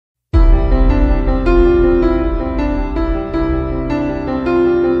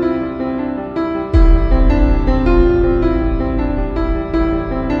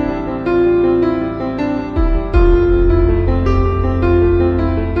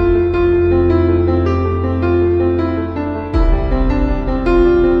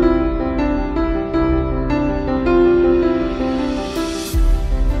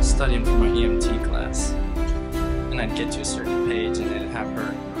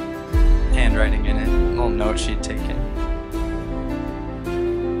handwriting in it, little notes she'd taken.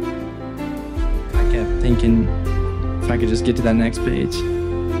 I kept thinking if I could just get to that next page,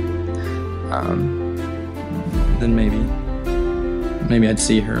 then maybe I'd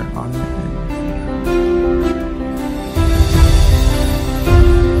see her on it.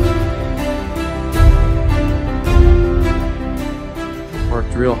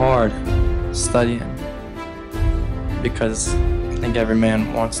 Worked real hard studying because I think every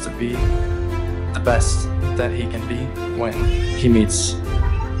man wants to be the best that he can be when he meets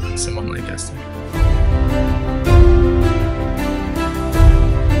someone like Ester.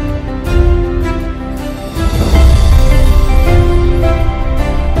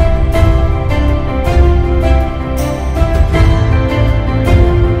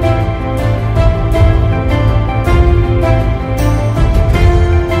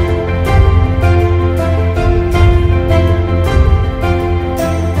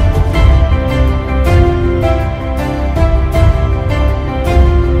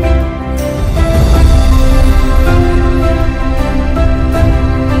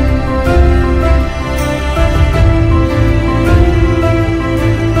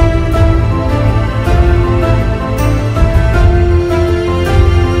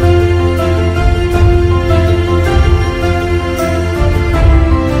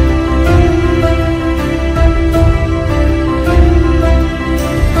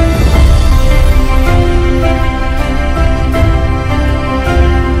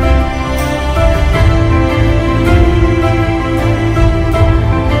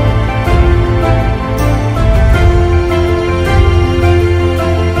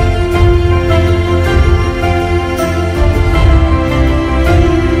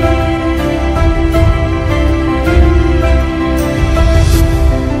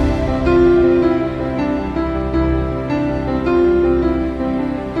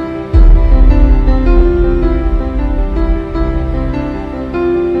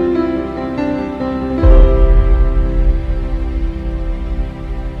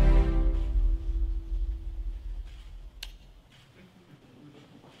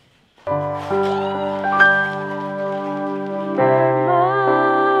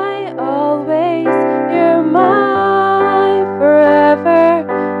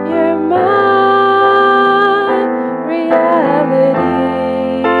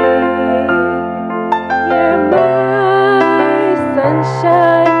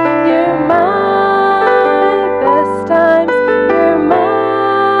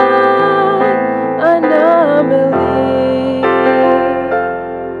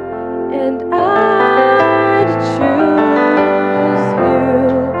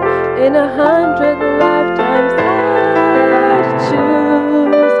 In 100 lifetimes I'd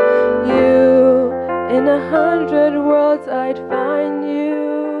choose you. In 100 worlds I'd find you.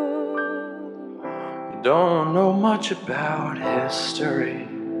 Don't know much about history,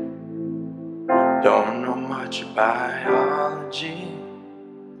 don't know much biology,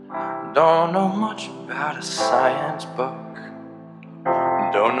 don't know much about a science book,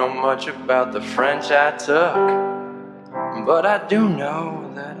 don't know much about the French I took. But I do know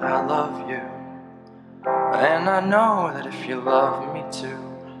that I love you, and I know that if you love me too,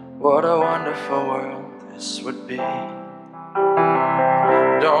 what a wonderful world this would be.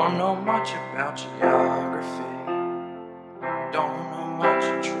 Don't know much about geography, don't know much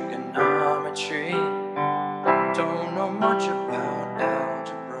trigonometry, don't know much about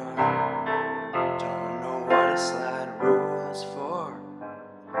algebra, don't know what a slide rule is for,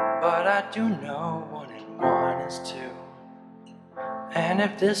 but I do know 1 and 1 is 2. And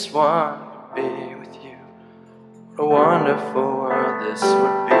if this one would be with you, what a wonderful world this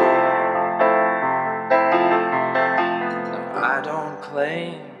would be. Now, I don't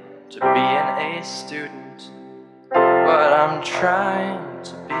claim to be an A student, but I'm trying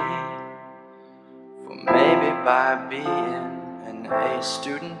to be. For maybe by being an A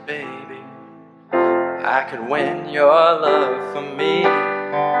student, baby, I could win your love for me.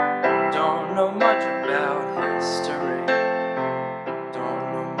 Don't know much about history,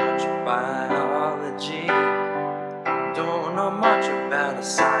 biology, don't know much about a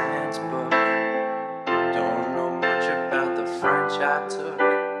science book, don't know much about the French I took.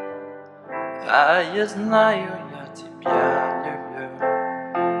 Я знаю, я тебя люблю,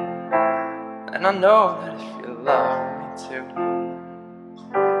 and I know that if you love me too,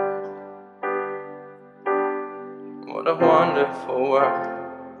 what a wonderful world,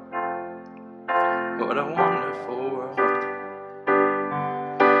 what a wonderful world.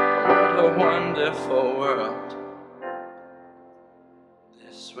 What a wonderful world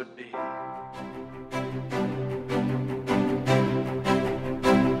this would be.